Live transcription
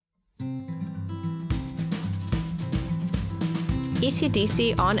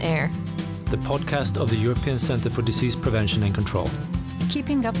ECDC On Air, the podcast of the European Centre for Disease Prevention and Control.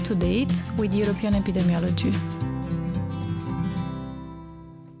 Keeping up to date with European epidemiology.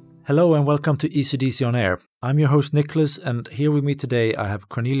 Hello and welcome to ECDC On Air. I'm your host Nicholas, and here with me today I have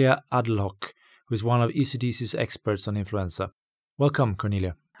Cornelia Adelhock, who is one of ECDC's experts on influenza. Welcome,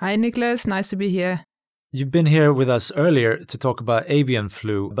 Cornelia. Hi, Nicholas. Nice to be here. You've been here with us earlier to talk about avian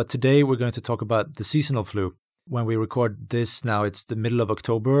flu, but today we're going to talk about the seasonal flu. When we record this now, it's the middle of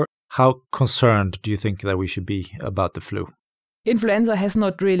October. How concerned do you think that we should be about the flu? Influenza has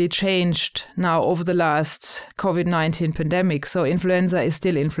not really changed now over the last COVID-19 pandemic. So influenza is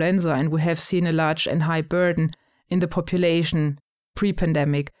still influenza, and we have seen a large and high burden in the population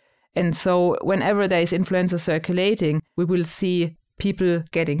pre-pandemic. And so whenever there is influenza circulating, we will see people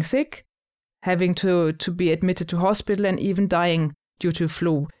getting sick, having to be admitted to hospital, and even dying due to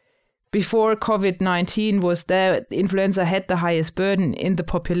flu. Before COVID-19 was there, influenza had the highest burden in the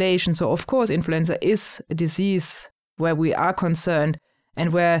population. So of course, influenza is a disease where we are concerned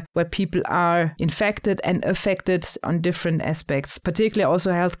and where people are infected and affected on different aspects, particularly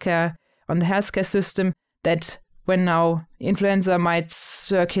also healthcare, on the healthcare system, that when now influenza might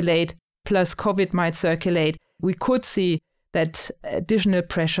circulate plus COVID might circulate, we could see that additional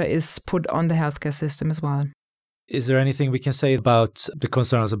pressure is put on the healthcare system as well. Is there anything we can say about the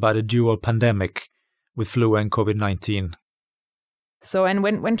concerns about a dual pandemic with flu and COVID-19? So, and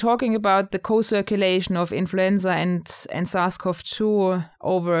when talking about the co-circulation of influenza and SARS-CoV-2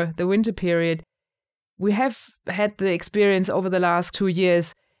 over the winter period, we have had the experience over the last 2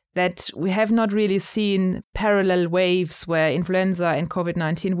 years that we have not really seen parallel waves where influenza and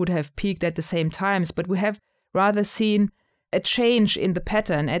COVID-19 would have peaked at the same times, but we have rather seen a change in the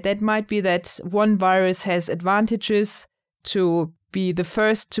pattern. And that might be that one virus has advantages to be the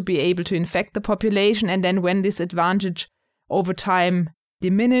first to be able to infect the population. And then when this advantage over time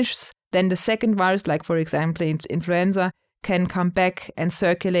diminishes, then the second virus, like for example influenza, can come back and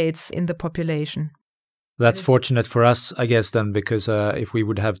circulates in the population. That's fortunate for us, I guess, then, because if we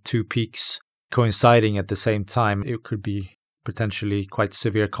would have two peaks coinciding at the same time, it could be potentially quite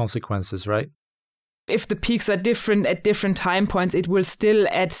severe consequences, right? If the peaks are different at different time points, it will still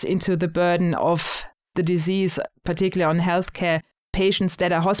add into the burden of the disease, particularly on healthcare. Patients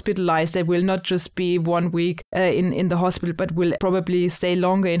that are hospitalized, they will not just be 1 week in the hospital, but will probably stay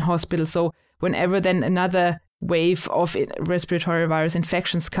longer in hospital. So whenever then another wave of respiratory virus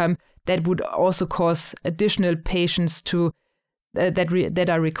infections come, that would also cause additional patients to that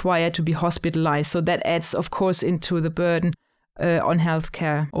are required to be hospitalized. So that adds, of course, into the burden on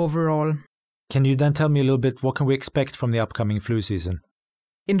healthcare overall. Can you then tell me a little bit, what can we expect from the upcoming flu season?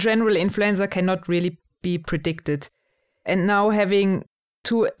 In general, influenza cannot really be predicted. And now having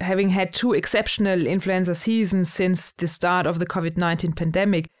had two exceptional influenza seasons since the start of the COVID-19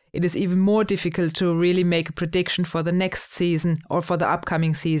 pandemic, it is even more difficult to really make a prediction for the next season or for the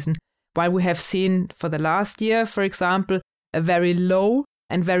upcoming season. While we have seen for the last year, for example, a very low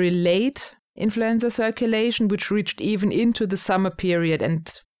and very late influenza circulation, which reached even into the summer period,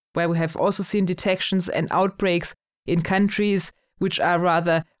 and where we have also seen detections and outbreaks in countries which are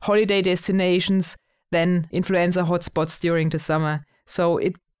rather holiday destinations than influenza hotspots during the summer. So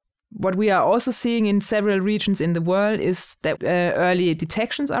what we are also seeing in several regions in the world is that early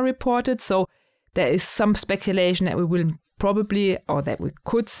detections are reported. So there is some speculation that we will probably, or that we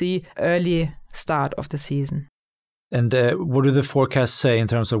could see, early start of the season. And what do the forecasts say in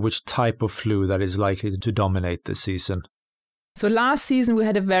terms of which type of flu that is likely to dominate this season? So last season we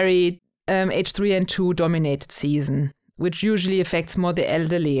had a very H3N2 dominated season, which usually affects more the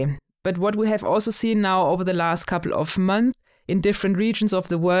elderly. But what we have also seen now over the last couple of months in different regions of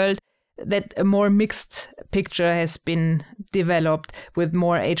the world, that a more mixed picture has been developed with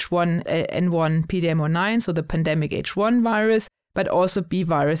more H1N1 PDM09, so the pandemic H1 virus, but also B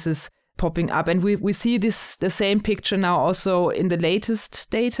viruses popping up. And we see the same picture now also in the latest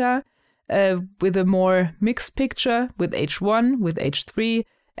data, with a more mixed picture with H1, with H3,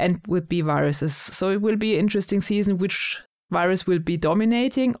 and with B viruses. So it will be an interesting season which virus will be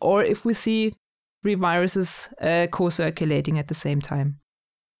dominating, or if we see 3 viruses co-circulating at the same time.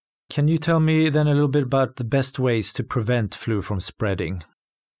 Can you tell me then a little bit about the best ways to prevent flu from spreading?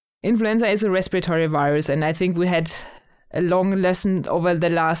 Influenza is a respiratory virus, and I think we had a long lesson over the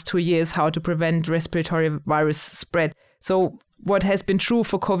last 2 years how to prevent respiratory virus spread. So what has been true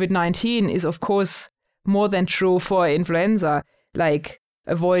for COVID-19 is, of course, more than true for influenza, like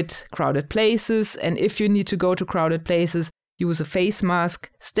avoid crowded places. And if you need to go to crowded places, use a face mask,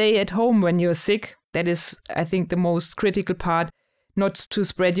 stay at home when you're sick. That is, I think, the most critical part, not to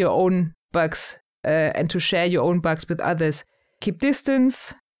spread your own bugs and to share your own bugs with others. keep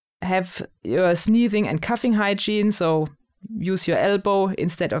distance, have your sneezing and coughing hygiene, so use your elbow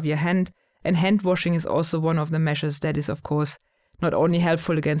instead of your hand. And hand washing is also one of the measures that is, of course, not only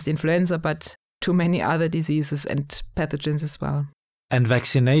helpful against influenza, but to many other diseases and pathogens as well. And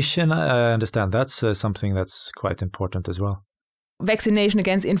vaccination, I understand that's something that's quite important as well. Vaccination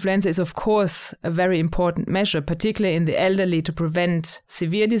against influenza is, of course, a very important measure, particularly in the elderly, to prevent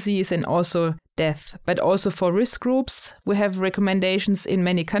severe disease and also death. But also for risk groups, we have recommendations in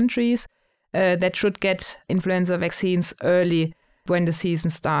many countries that should get influenza vaccines early when the season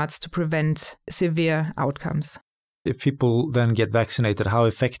starts to prevent severe outcomes. If people then get vaccinated, how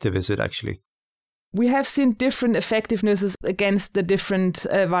effective is it actually? We have seen different effectivenesses against the different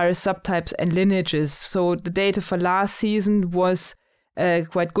virus subtypes and lineages. So the data for last season was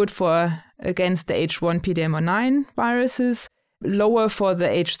quite good against the H1Pdm09 viruses, lower for the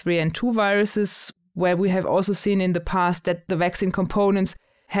H3 and 2 viruses, where we have also seen in the past that the vaccine components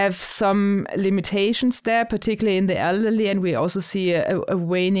have some limitations there, particularly in the elderly, and we also see a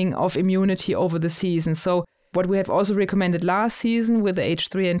waning of immunity over the season. So what we have also recommended last season with the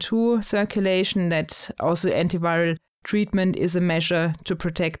H3 and 2 circulation, that also antiviral treatment is a measure to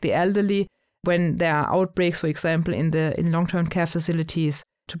protect the elderly when there are outbreaks, for example, in long-term care facilities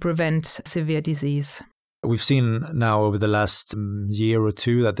to prevent severe disease. We've seen now over the last year or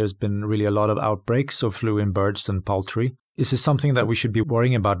two that there's been really a lot of outbreaks of flu in birds and poultry. Is this something that we should be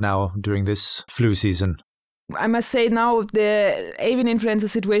worrying about now during this flu season? I must say now the avian influenza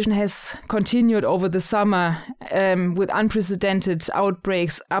situation has continued over the summer with unprecedented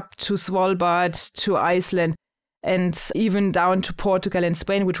outbreaks up to Svalbard, to Iceland, and even down to Portugal and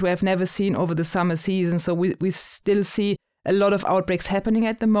Spain, which we have never seen over the summer season. So we still see a lot of outbreaks happening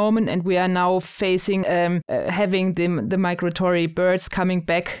at the moment, and we are now facing having the migratory birds coming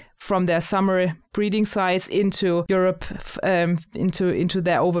back from their summer breeding sites into Europe, into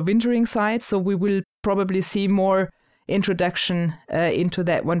their overwintering sites. So we will probably see more introduction into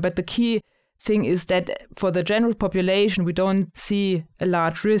that one. But the key thing is that for the general population, we don't see a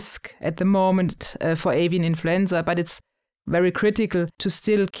large risk at the moment for avian influenza, but it's very critical to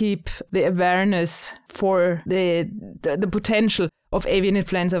still keep the awareness for the potential of avian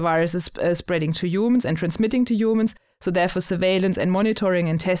influenza viruses spreading to humans and transmitting to humans. So therefore, surveillance and monitoring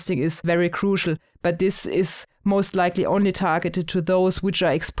and testing is very crucial. But this is most likely only targeted to those which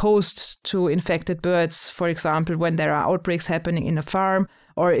are exposed to infected birds, for example, when there are outbreaks happening in a farm,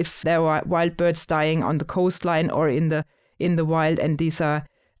 or if there are wild birds dying on the coastline or in the wild, and these are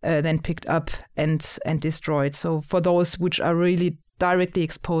then picked up and destroyed. So for those which are really directly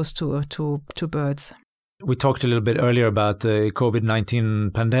exposed to birds. We talked a little bit earlier about the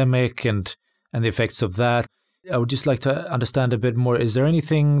COVID-19 pandemic and the effects of that. I would just like to understand a bit more. Is there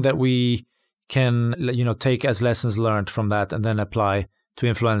anything that we can, take as lessons learned from that and then apply to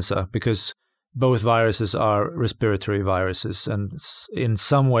influenza? Because both viruses are respiratory viruses and in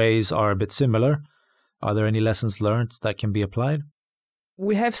some ways are a bit similar. Are there any lessons learned that can be applied?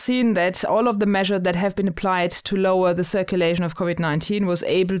 We have seen that all of the measures that have been applied to lower the circulation of COVID-19 was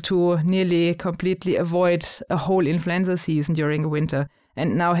able to nearly completely avoid a whole influenza season during the winter,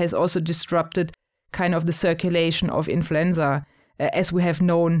 and now has also disrupted kind of the circulation of influenza, as we have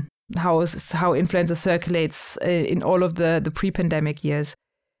known how influenza circulates in all of the pre-pandemic years.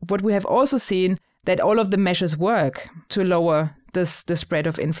 What we have also seen that all of the measures work to lower the spread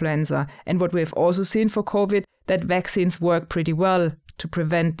of influenza. And what we have also seen for COVID, that vaccines work pretty well to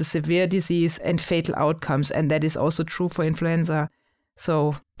prevent the severe disease and fatal outcomes. And that is also true for influenza.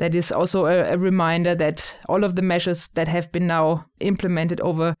 So that is also a reminder that all of the measures that have been now implemented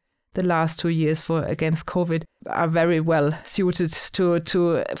over the last 2 years against COVID are very well suited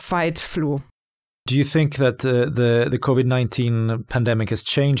to fight flu. Do you think that the COVID-19 pandemic has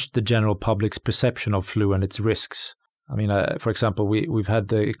changed the general public's perception of flu and its risks? I mean, for example, we've had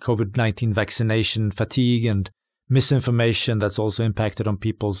the COVID-19 vaccination fatigue and misinformation that's also impacted on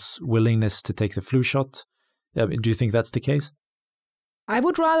people's willingness to take the flu shot. Do you think that's the case? I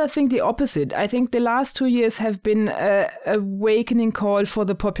would rather think the opposite. I think the last 2 years have been a awakening call for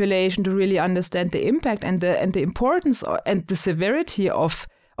the population to really understand the impact and the importance and the severity of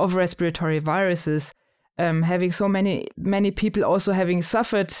respiratory viruses. Having so many people also having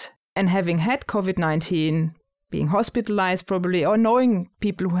suffered and having had COVID-19, being hospitalized probably, or knowing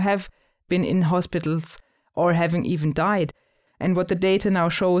people who have been in hospitals or having even died. And what the data now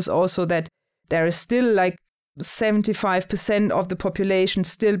shows also that there is still 75% of the population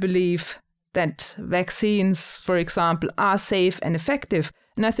still believe that vaccines, for example, are safe and effective.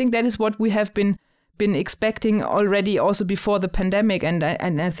 And I think that is what we have been been expecting already also before the pandemic. And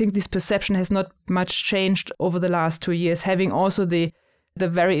I think this perception has not much changed over the last 2 years, having also the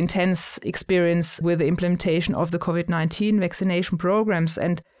very intense experience with the implementation of the COVID-19 vaccination programs.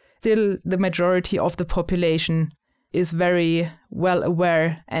 And still the majority of the population is very well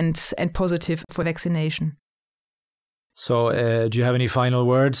aware and positive for vaccination. So do you have any final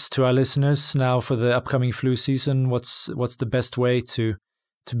words to our listeners now for the upcoming flu season? What's the best way to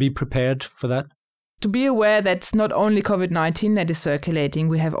be prepared for that? To be aware that it's not only COVID-19 that is circulating,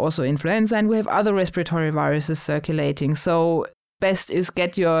 we have also influenza and we have other respiratory viruses circulating. So best is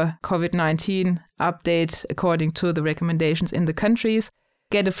get your COVID-19 update according to the recommendations in the countries.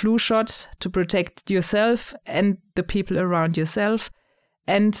 Get a flu shot to protect yourself and the people around yourself.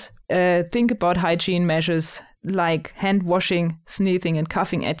 And think about hygiene measures like hand washing, sneezing and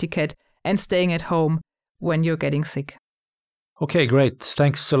coughing etiquette, and staying at home when you're getting sick. Okay, great.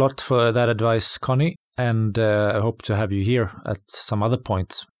 Thanks a lot for that advice, Connie. And I hope to have you here at some other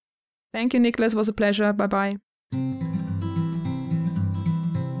point. Thank you, Niklas. It was a pleasure. Bye-bye.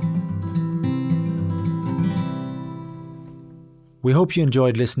 We hope you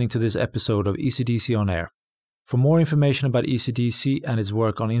enjoyed listening to this episode of ECDC On Air. For more information about ECDC and its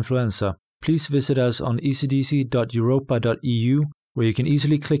work on influenza, please visit us on ecdc.europa.eu, where you can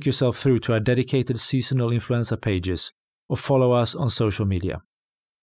easily click yourself through to our dedicated seasonal influenza pages, or follow us on social media.